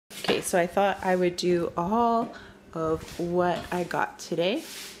Okay, so I thought I would do a haul of what I got today.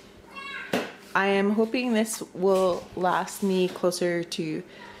 I am hoping this will last me closer to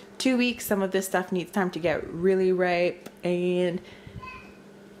 2 weeks. Some of this stuff needs time to get really ripe, and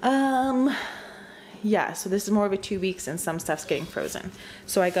yeah, so this is more of a 2 weeks and some stuff's getting frozen.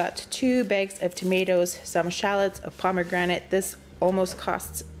 So I got 2 bags of tomatoes, some shallots, a pomegranate. This almost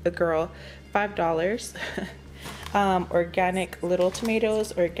costs a girl $5. Organic little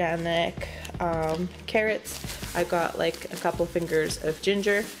tomatoes, organic carrots. I got like a couple fingers of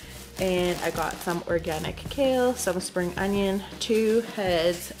ginger, and I got some organic kale, some spring onion, 2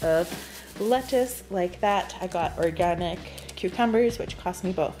 heads of lettuce like that. I got organic cucumbers, which cost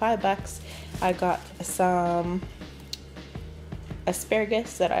me about $5. I got some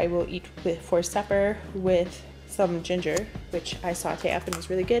asparagus that I will eat for supper with some ginger, which I saute up and is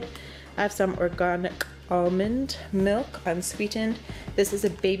really good. I have some organic almond milk unsweetened. This is a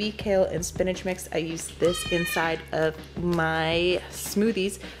baby kale and spinach mix. I use this inside of my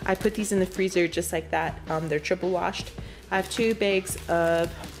smoothies. I put these in the freezer just like that. They're triple washed. I have 2 bags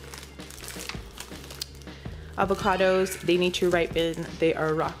of avocados. They need to ripen. They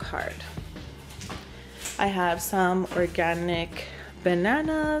are rock hard. I have some organic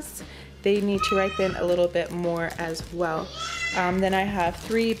bananas. They need to ripen a little bit more as well. Then I have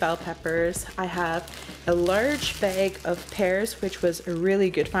 3 bell peppers. I have a large bag of pears, which was a really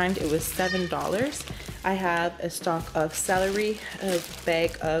good find. It was $7. I have a stalk of celery, a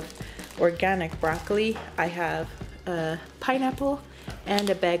bag of organic broccoli. I have a pineapple and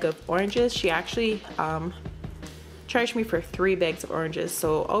a bag of oranges. She actually charged me for 3 bags of oranges,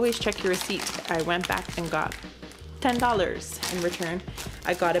 so always check your receipt. I went back and got $10 in return.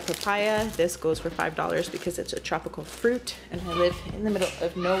 I got a papaya. This goes for $5 because it's a tropical fruit and I live in the middle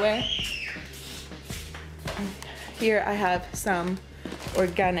of nowhere. Here I have some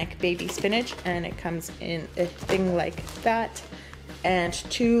organic baby spinach, and it comes in a thing like that, and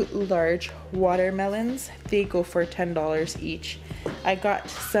 2 large watermelons. They go for $10 each. I got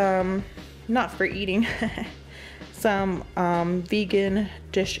some, not for eating, some vegan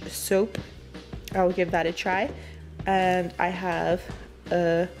dish soap. I'll give that a try. And I have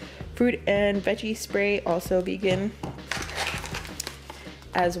a fruit and veggie spray, also vegan,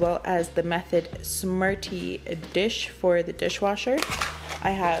 as well as the Method Smarty dish for the dishwasher.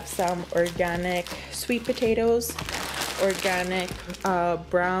 I have some organic sweet potatoes, organic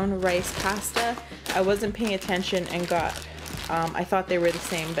brown rice pasta. I wasn't paying attention and got, I thought they were the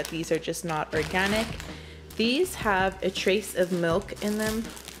same, but these are just not organic. These have a trace of milk in them,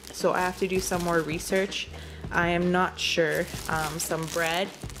 so I have to do some more research. I am not sure. Some bread,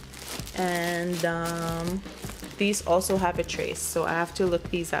 and these also have a trace, so I have to look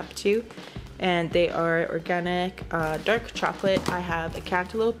these up too. And they are organic dark chocolate. I have a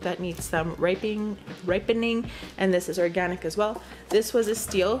cantaloupe that needs some ripening, and this is organic as well. This was a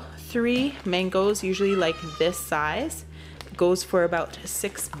steal. 3 mangoes, usually like this size, goes for about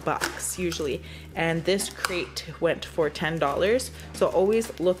 $6 usually, and this crate went for $10. So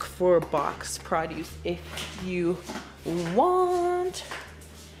always look for box produce if you want.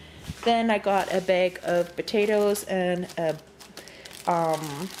 Then I got a bag of potatoes and a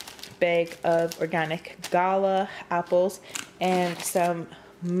bag of organic gala apples and some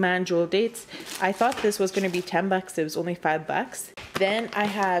manjul dates. I thought this was going to be $10. It was only $5. Then I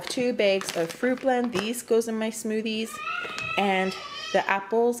have 2 bags of fruit blend. These goes in my smoothies, and the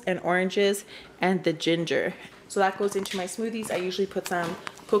apples and oranges and the ginger. So that goes into my smoothies. I usually put some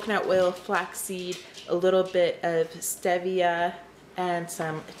coconut oil, flaxseed, a little bit of stevia, and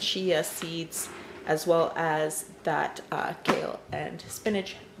some chia seeds, as well as that kale and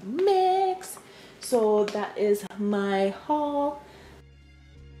spinach mix. So that is my haul.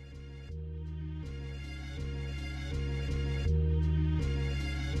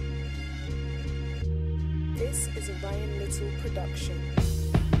 This is a Ryan Little production.